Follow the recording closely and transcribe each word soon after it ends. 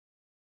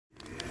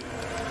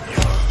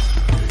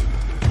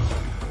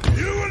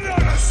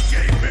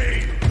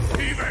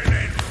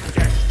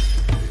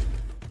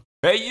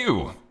Hey,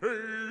 you! Hey,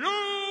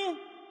 you!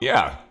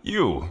 Yeah,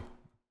 you!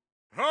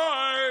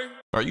 Hi!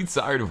 Are you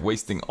tired of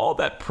wasting all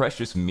that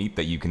precious meat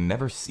that you can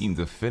never seem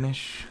to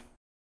finish?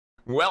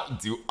 Well,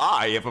 do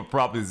I have a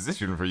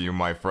proposition for you,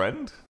 my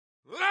friend?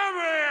 Let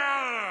me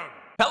at 'em!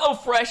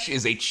 HelloFresh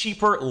is a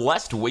cheaper,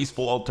 less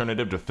wasteful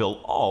alternative to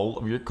fill all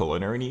of your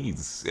culinary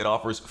needs. It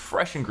offers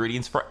fresh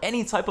ingredients for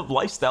any type of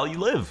lifestyle you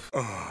live.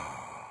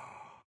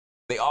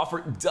 They offer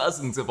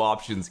dozens of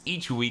options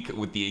each week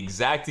with the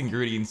exact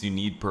ingredients you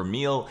need per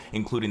meal,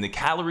 including the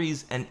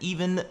calories and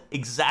even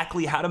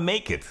exactly how to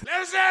make it.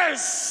 Listen!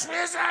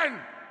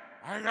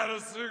 I got a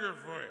secret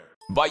for you.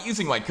 By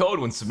using my code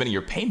when submitting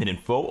your payment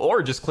info,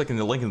 or just clicking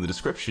the link in the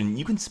description,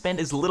 you can spend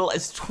as little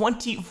as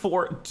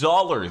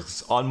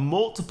 $24 on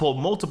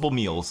multiple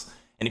meals.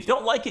 And if you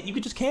don't like it, you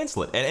can just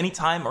cancel it at any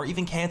time, or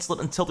even cancel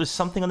it until there's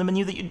something on the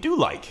menu that you do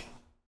like.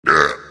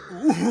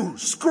 Ooh,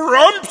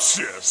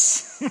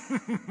 scrumptious!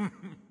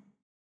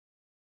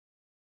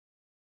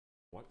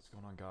 What's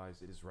going on,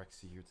 guys? It is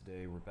Rexsi here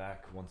today. We're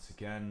back once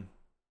again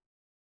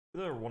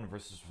with our 1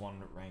 vs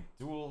 1 ranked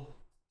duel.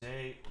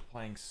 Today, we're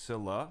playing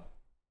Scylla.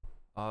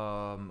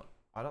 I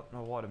don't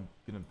know what I'm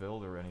gonna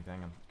build or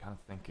anything. I'm kind of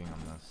thinking on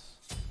this.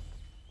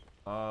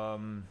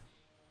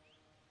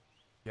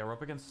 Yeah, we're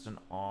up against an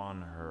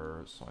on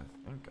her, so I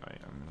think I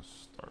am gonna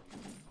start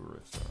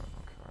with her.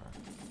 Okay.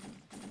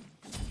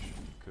 Should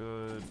be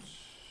good.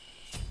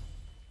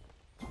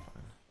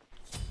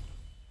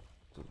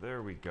 So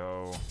there we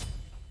go.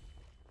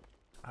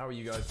 How are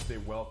you guys today?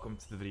 Welcome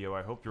to the video.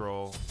 I hope you're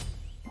all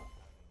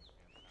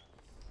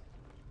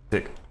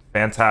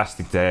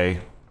fantastic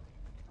day.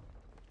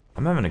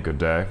 I'm having a good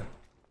day.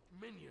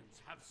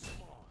 Minions have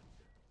spawned.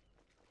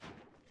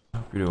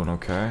 Hope you're doing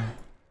okay.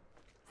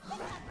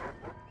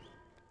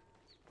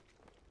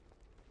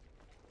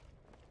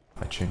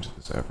 I change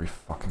this every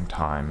fucking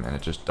time and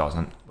it just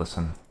doesn't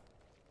listen.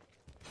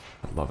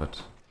 I love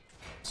it.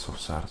 It's so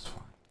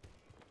satisfying.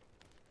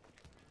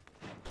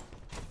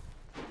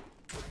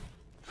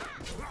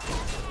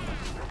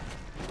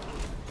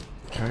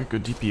 Okay,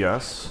 good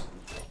DPS.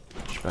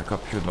 Push back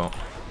up here though.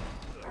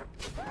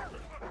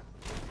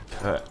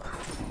 Okay.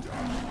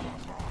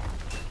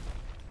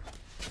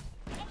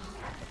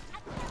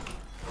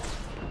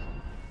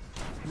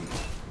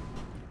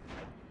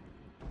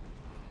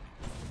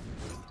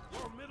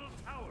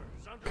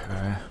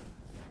 Okay.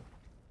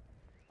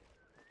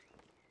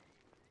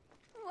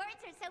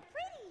 Words are so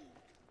pretty.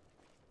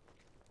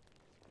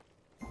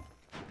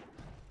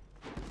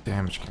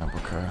 Damage camp,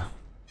 okay.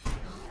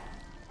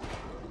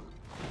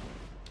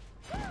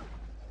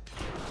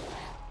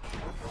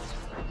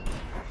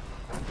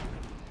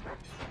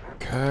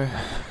 Okay,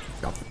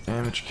 got the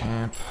damage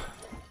camp.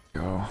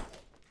 Go.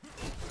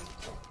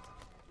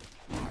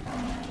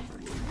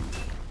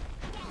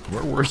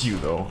 Where were you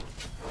though?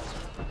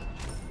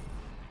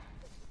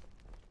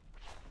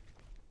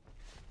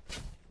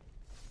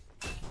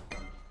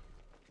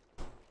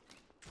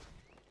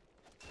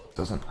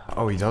 Doesn't.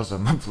 Oh, he does have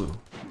my blue.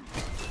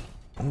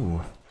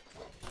 Ooh.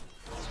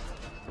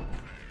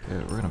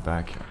 Yeah, we're gonna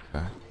back here.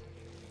 Okay.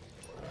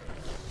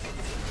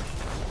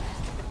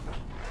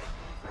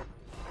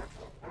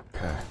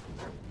 Okay.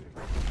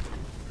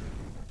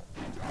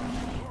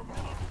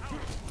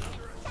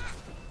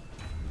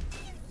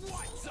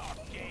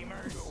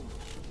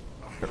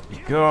 There we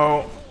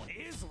go.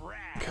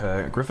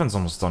 Okay, Griffin's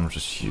almost done, which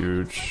is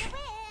huge.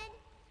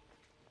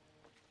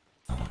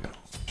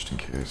 Just in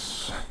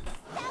case.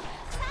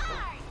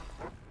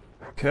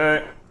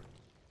 Okay.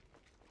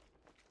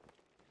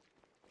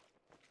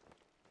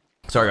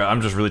 Sorry,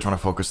 I'm just really trying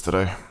to focus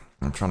today.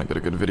 I'm trying to get a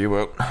good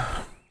video out.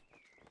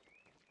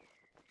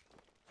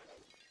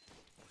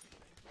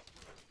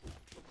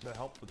 The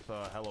help with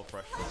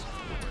HelloFresh.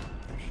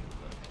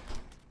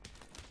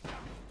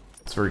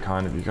 It's very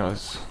kind of you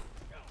guys.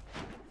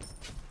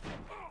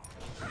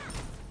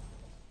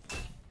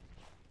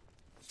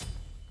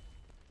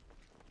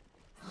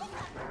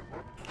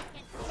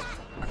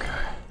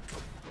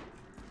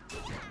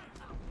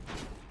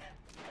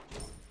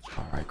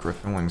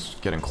 Griffin Wing's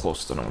getting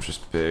close to them, which is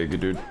big,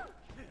 dude.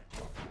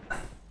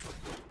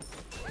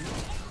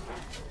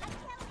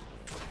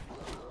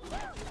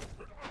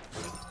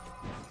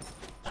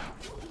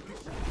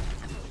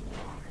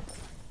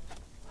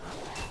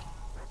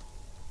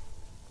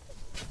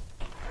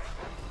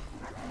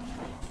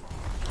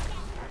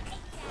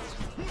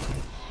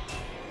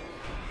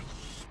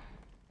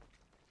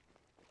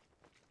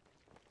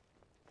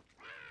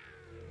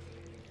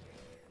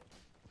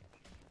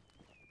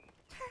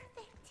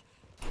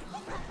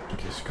 In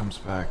case he comes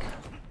back.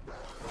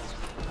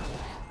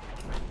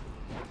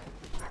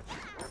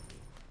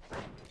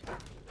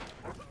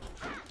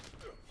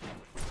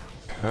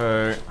 Okay.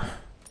 There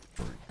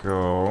we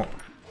go.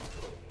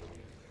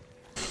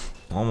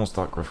 Almost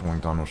thought Griffin Wing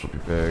done, which will be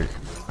big.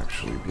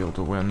 Actually be able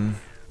to win.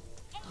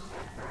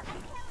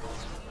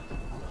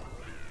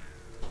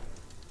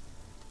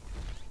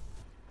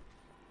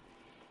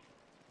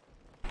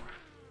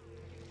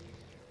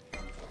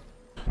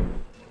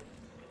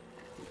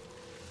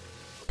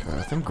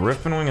 I think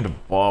Griffin Wing and a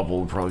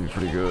Bobble would probably be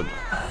pretty good.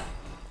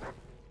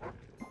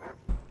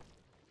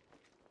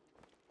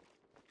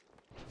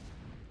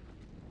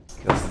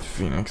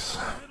 Phoenix.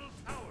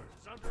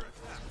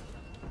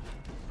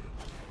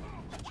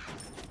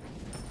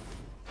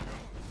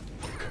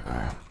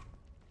 Okay.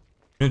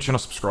 New channel,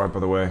 subscribe by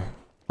the way.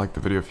 Like the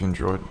video if you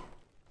enjoyed.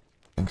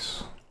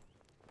 Thanks.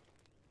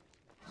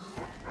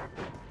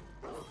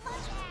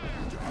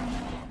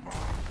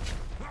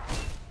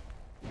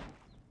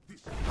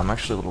 I'm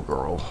actually a little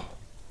girl.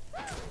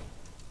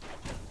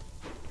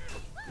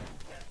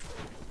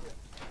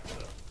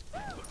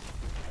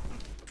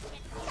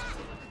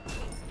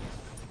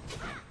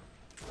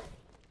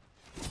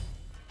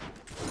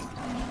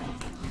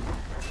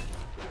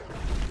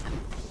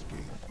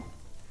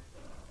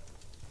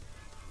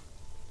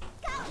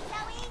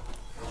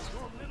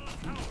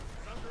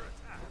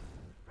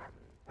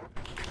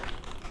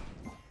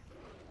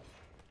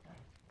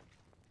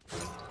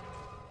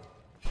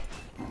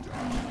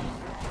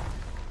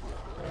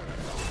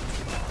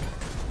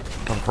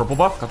 Purple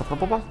buff? Got the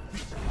purple buff?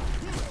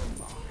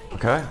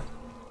 Okay.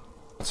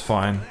 That's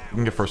fine. We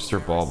can get first tier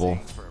bauble.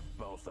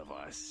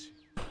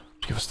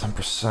 Give us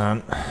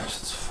 10%.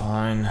 That's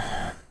fine.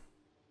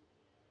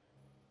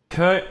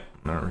 Okay.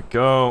 There we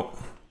go.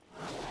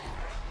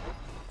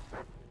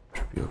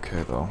 Should be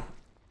okay though.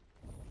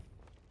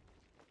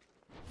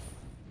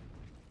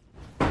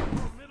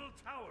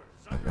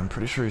 I'm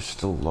pretty sure he's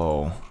still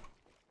low.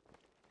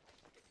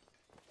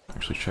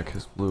 Actually check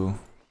his blue.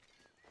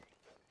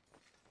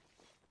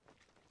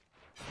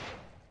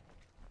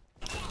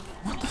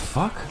 What the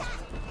fuck?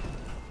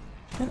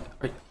 Man,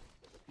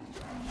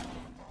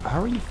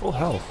 how are you full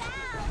health?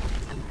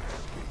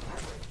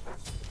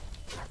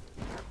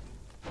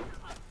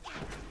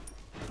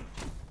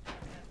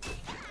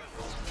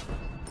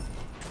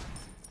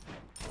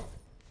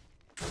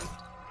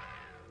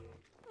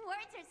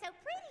 Words are so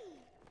pretty.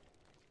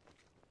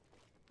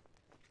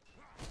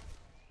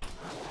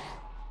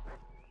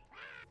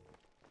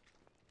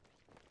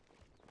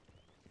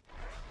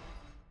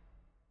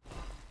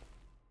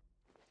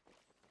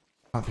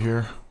 Up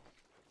here.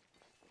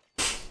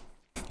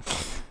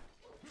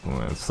 Oh,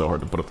 man, it's so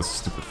hard to put up this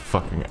stupid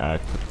fucking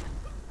act.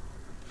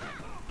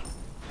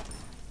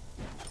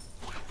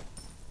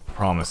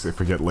 Promise, if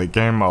we get late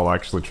game, I'll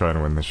actually try to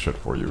win this shit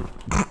for you.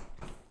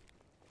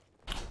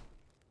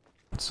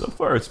 So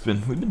far,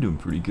 we've been doing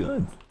pretty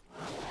good.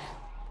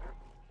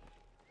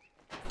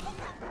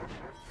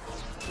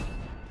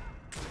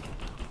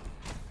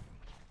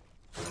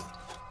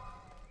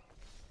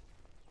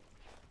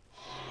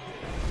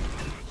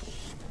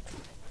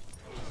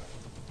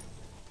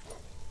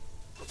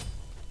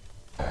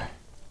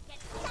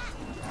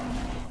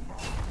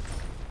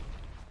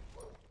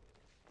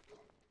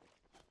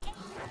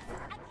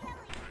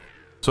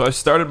 So I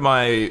started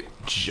my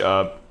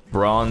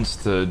Bronze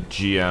to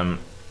GM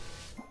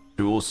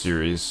Duel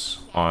series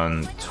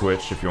on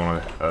Twitch if you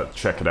want to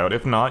check it out.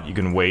 If not, you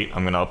can wait.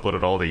 I'm going to upload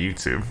it all to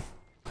YouTube.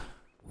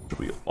 It'll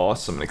be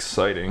awesome and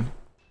exciting.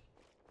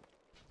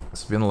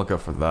 So be on the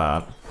lookout for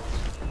that.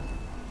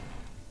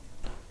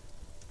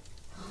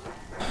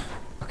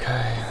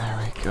 Okay,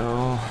 there we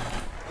go.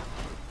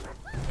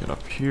 Get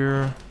up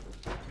here.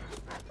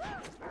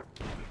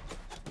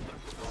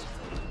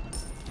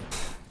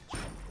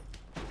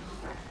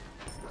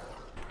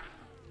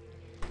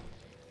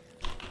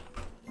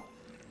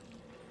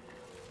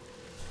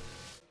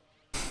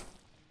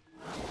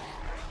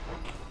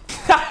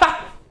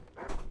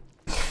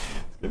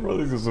 Bro,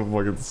 these are so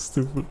fucking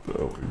stupid.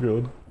 Oh my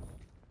god.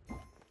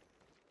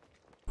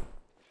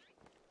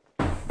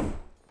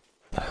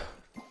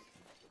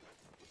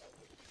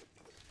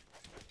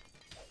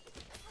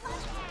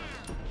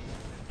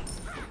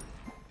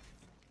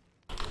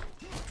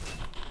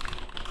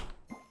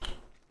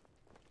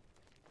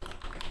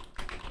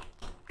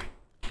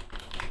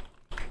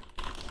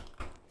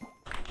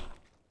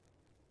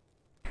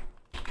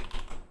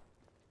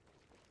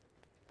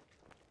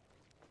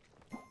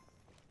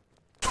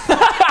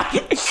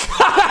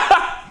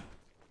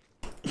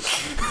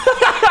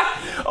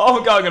 Oh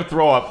my god, I'm gonna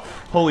throw up.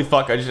 Holy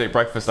fuck, I just ate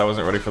breakfast. I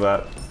wasn't ready for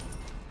that.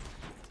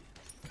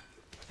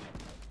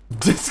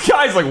 This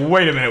guy's like,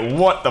 wait a minute,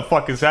 what the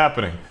fuck is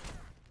happening?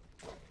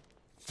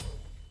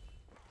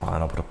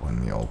 Fine, I'll put up one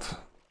in the ult.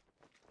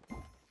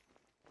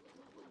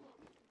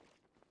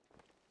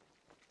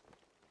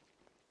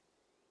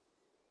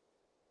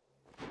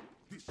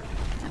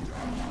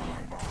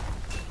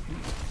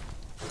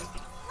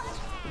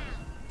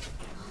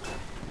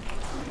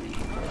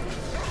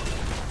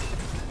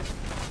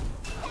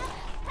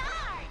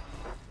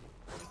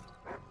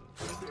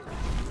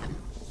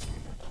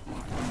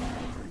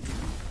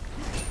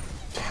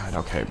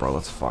 Okay, bro,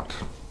 that's fucked.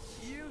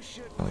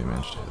 Really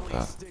managed to hit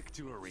that.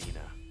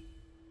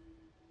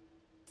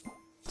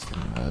 Let's get a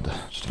med,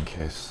 just in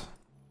case.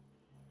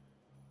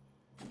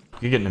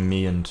 You get into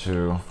me in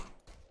too.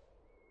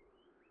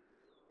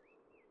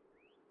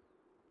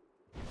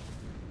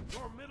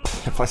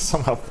 If I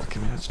somehow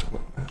fucking manage to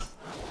win this.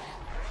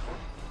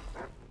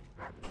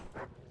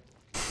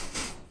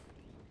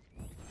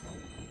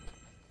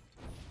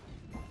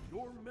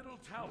 Your middle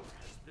tower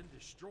has been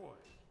destroyed.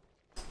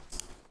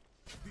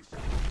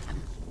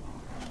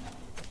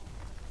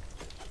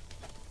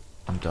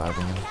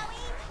 diving in.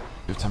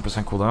 You have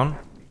 10% cooldown?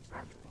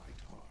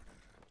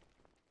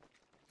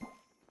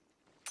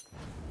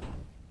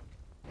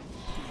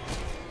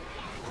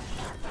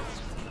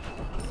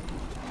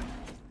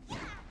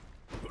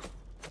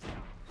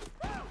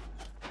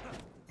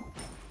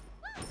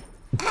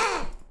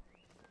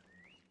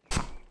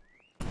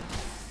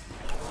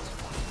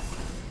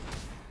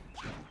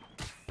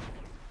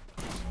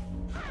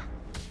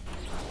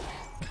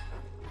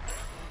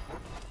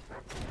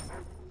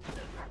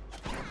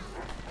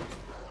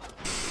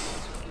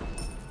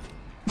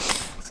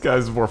 This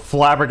guy's more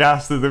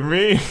flabbergasted than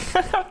me.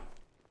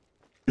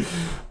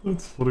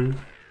 That's funny.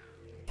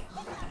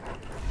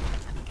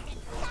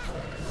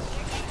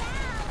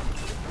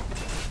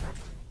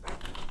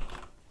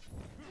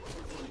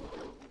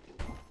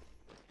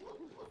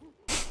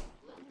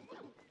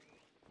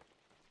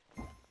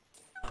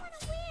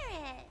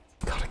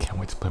 God, I can't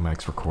wait to play my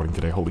next recording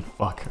today. Holy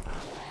fuck.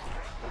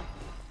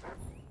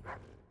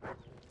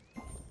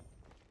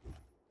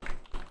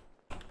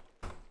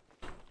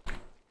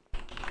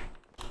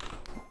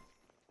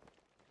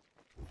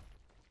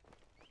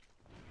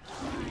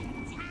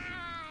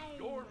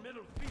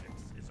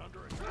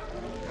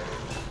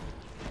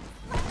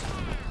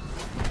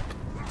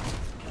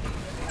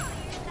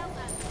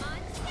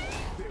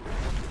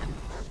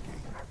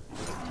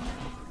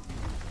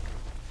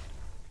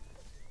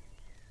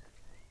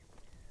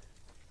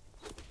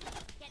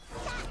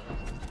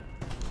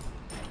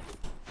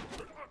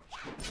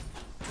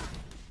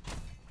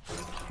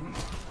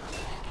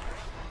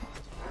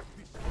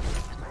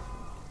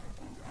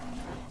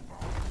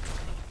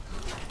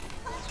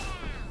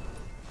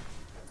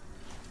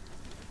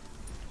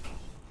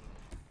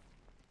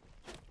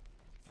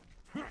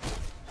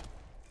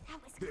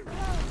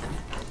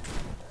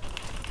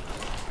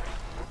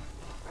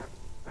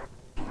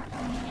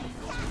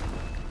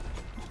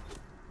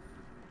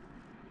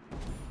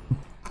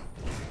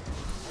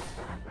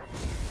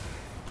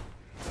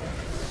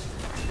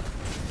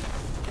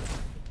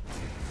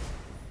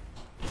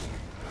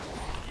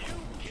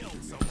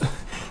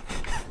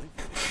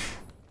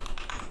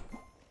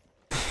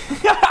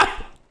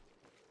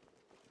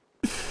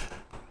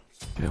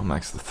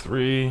 Max the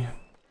 3.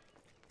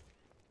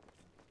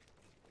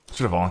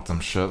 Should have onked some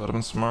shit, that'd have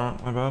been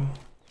smart, my bad.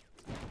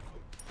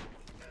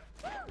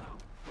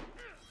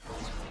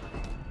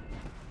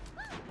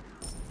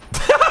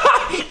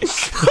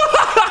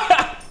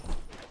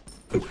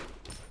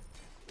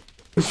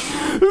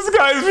 This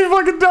guy's me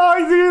fucking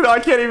dying, dude! I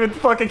can't even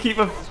fucking keep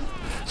a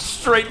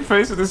straight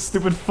face with this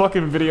stupid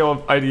fucking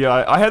video idea.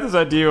 I had this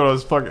idea when I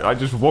was fucking. I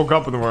just woke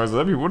up in the morning. I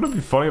was like, wouldn't it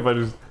be funny if I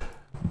just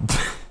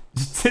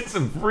did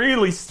some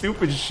really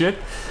stupid shit?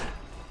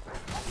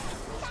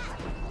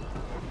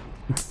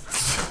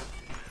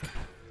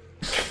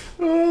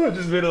 Oh, I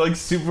just made it like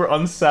super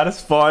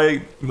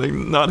unsatisfying. Like,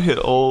 not hit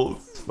all.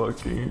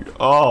 Fucking.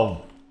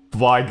 Oh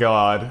my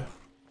god.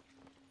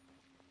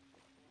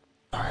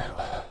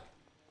 Alright.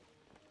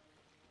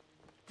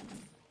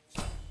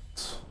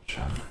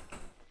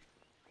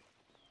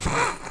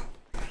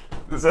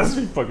 This has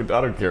to be fucking.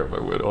 I don't care if I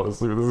win,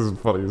 honestly. This is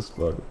funny as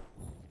fuck.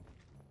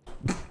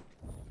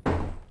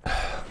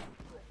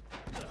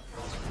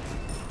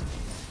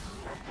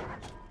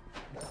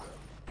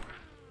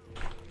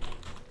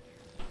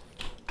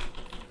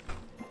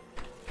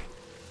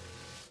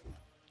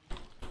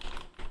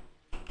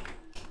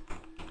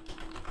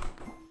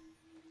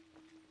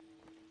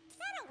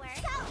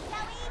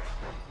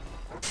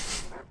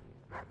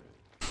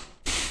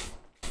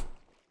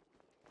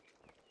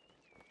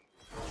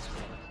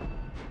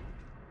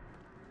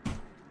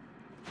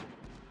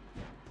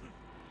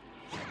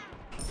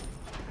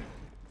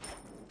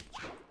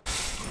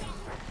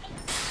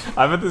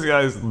 I bet this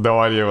guy has no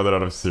idea whether or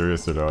not I'm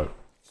serious or not.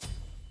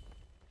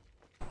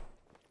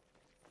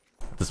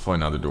 At this point,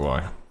 neither do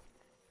I.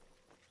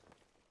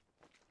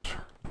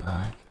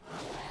 Back.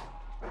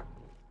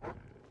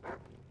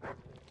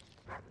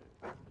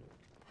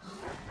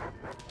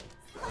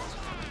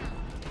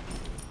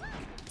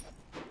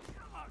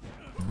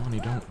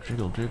 Money don't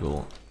jiggle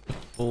jiggle.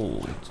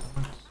 Fold.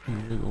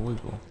 Jiggle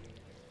wiggle.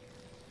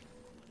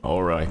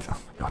 Alright. Oh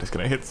my god, he's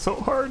gonna hit so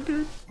hard,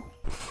 dude.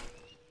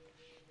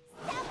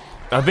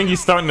 I think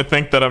he's starting to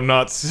think that I'm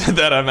not,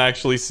 that I'm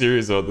actually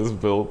serious about this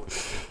build.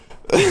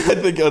 I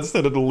think I'm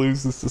starting to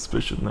lose the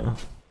suspicion now.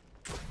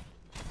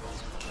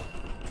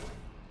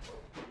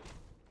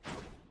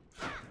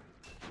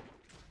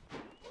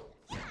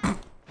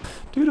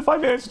 Dude, if I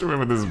manage to win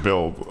with this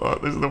build,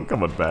 there's no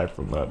coming back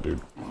from that,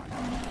 dude.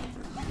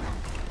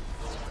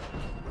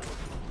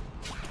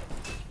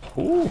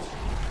 Ooh,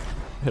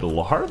 hit a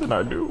lot harder than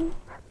I do.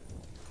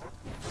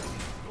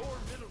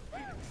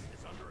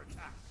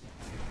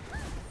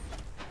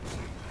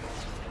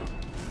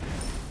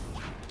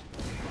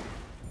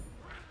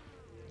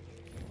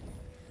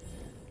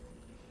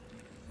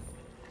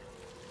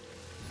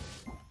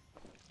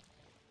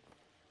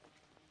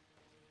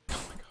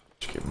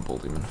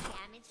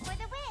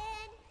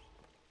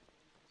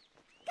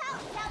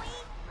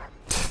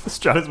 This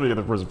strat is making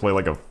the person play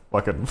like a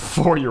fucking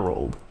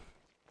 4-year-old.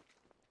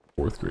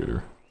 4th 4th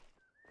grader.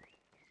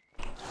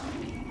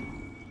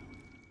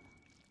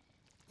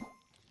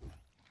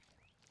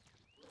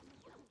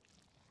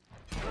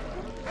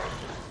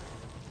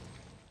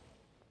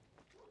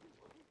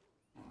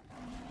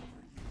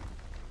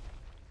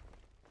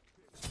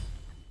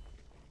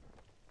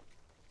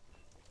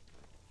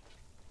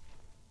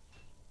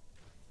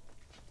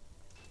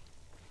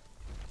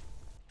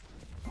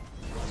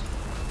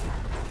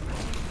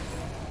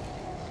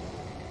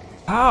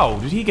 How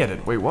did he get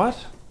it? Wait,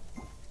 what?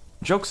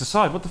 Jokes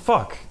aside, what the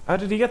fuck? How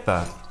did he get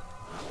that?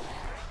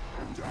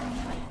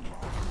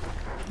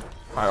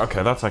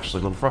 Okay, that's actually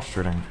a little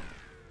frustrating.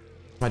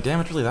 My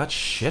damage really that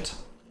shit?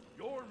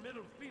 Your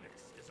middle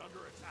phoenix is under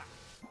attack.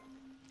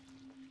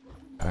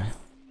 Okay.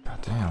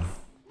 God damn.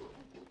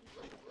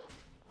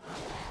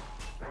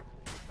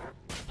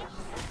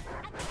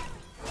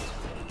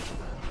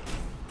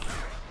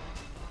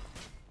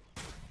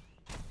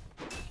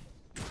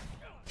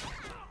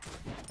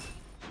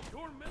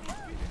 Your middle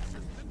phoenix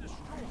has been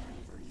destroyed.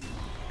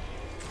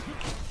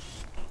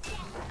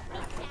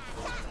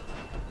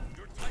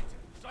 Your titan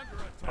is under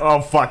attack.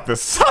 Oh fuck,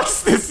 this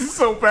sucks! This is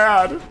so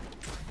bad!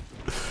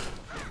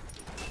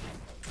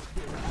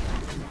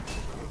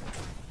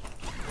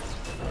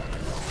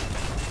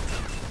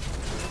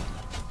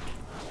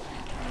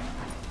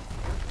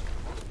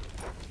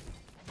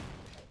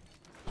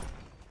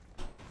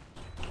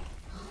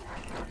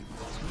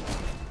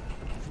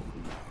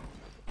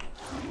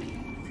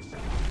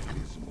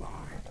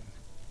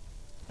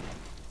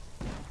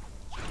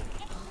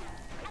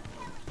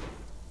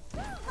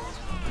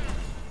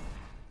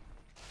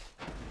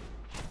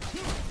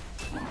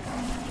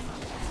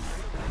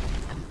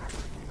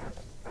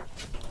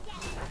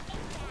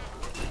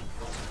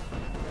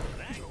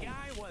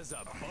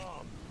 A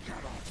bomb.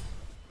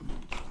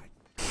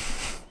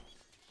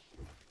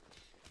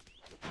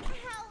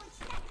 Ouch,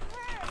 that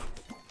hurts.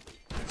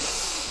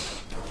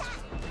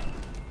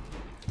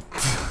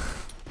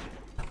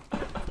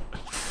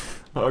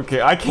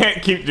 Okay, I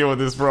can't keep doing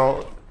this,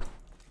 bro.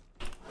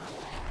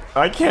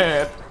 I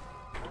can't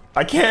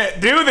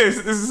do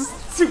this! This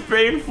is too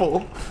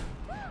painful.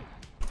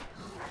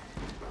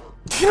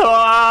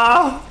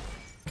 Ah!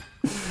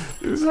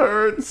 This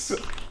hurts.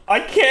 I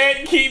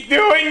can't keep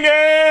doing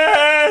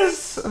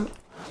this!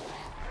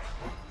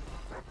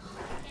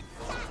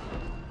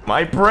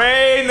 My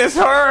brain, this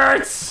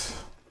hurts!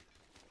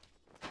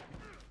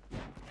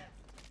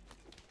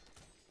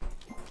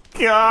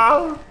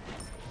 God.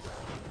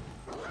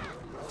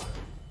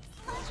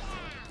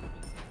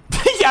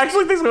 He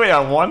actually thinks we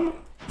have one?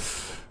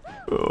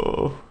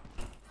 Oh.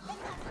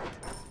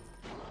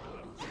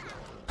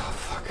 Oh,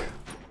 fuck.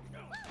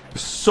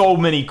 There's so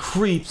many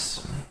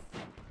creeps.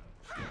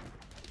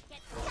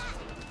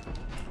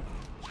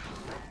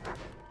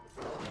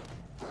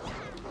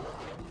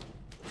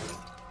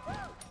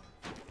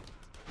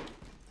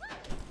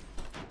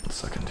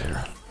 Second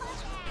here.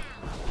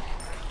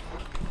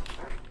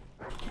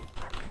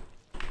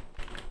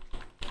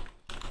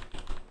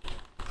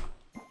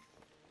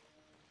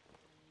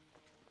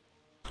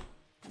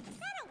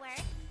 That'll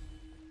work.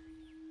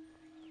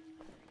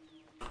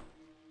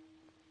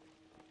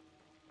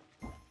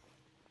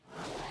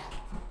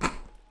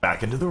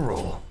 Back into the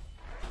roll.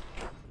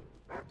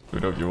 We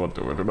know if you want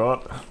to it or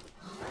not.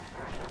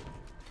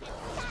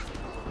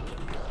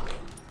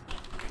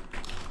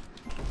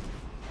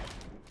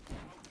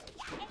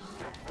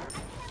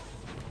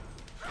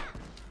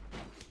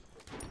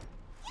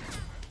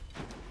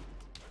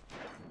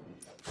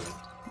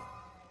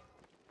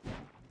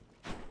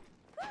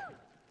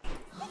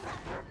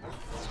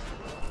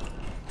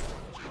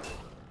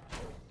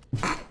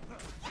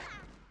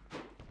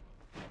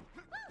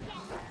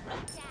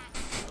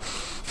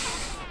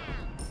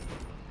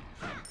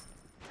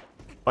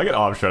 If I get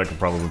option, I could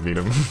probably beat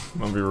him.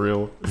 I'll be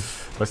real.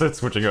 If I start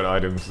switching out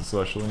items,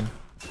 especially.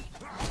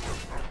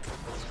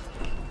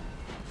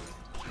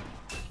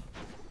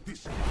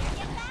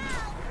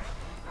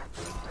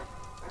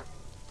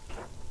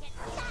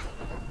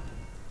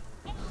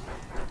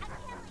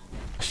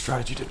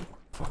 Strategy didn't.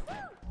 Fuck.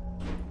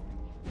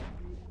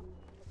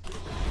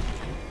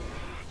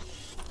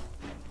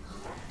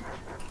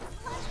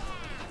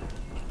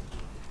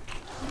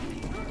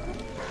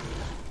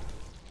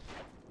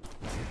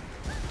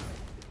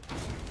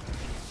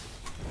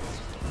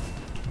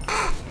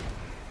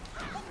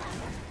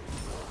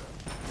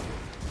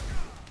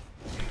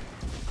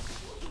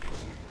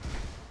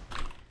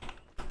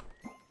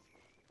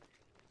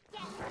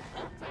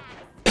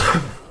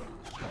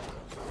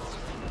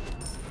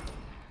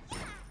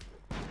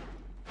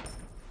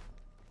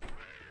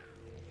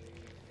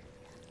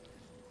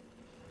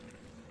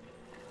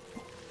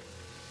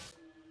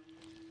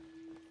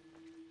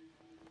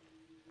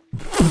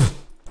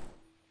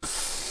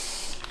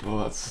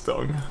 Oh, that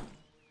stung.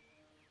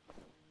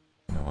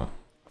 You know what?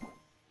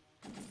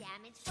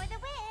 Damage for the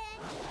win.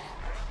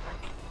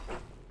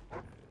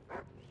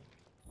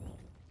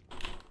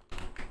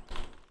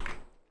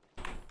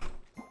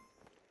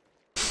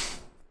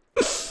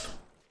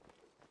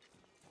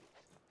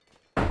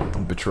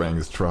 I'm betraying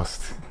his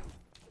trust.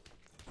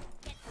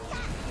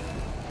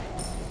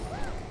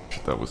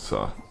 That was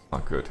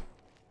not good.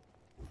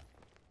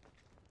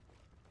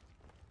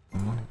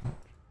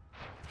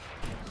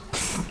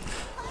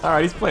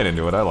 Alright, he's playing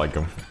into it. I like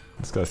him.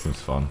 This guy seems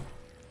fun.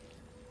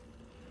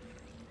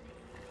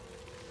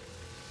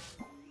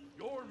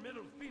 Your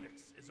middle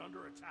phoenix is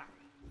under attack.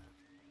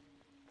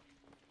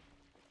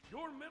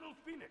 Your middle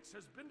phoenix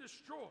has been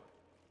destroyed.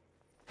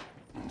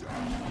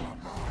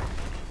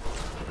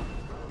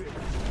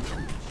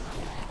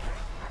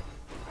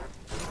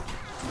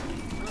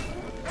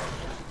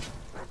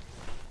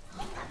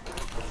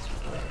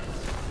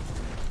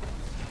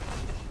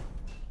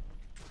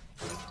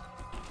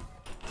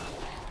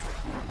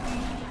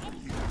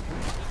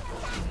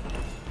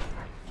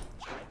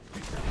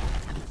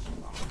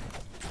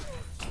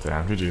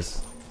 Damn,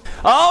 GG's.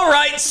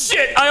 Alright,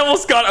 shit! I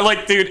almost got it.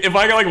 Like, dude, if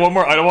I got like one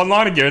more item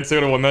online, I guarantee I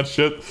would have won that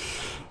shit.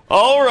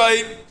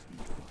 Alright.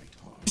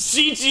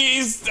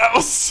 GG's. That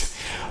was...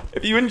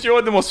 If you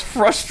enjoyed the most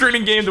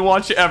frustrating game to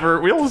watch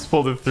ever, we almost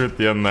pulled it through at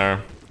the end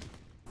there.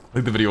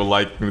 Leave the video a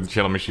like, leave the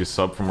channel, make sure you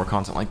sub for more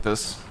content like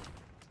this.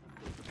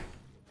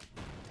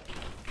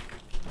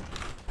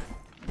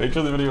 Make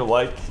sure the video a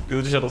like,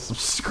 leave the channel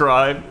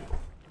subscribe.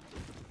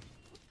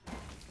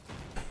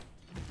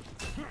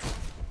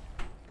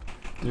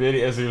 You made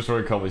it as your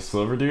story call me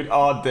Silver, dude.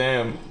 Oh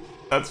damn,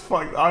 that's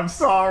fucked. I'm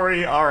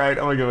sorry. All right,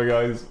 I'm gonna go,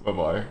 guys. Bye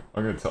bye.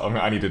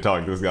 I need to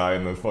talk to this guy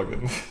in the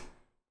fucking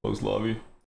close lobby.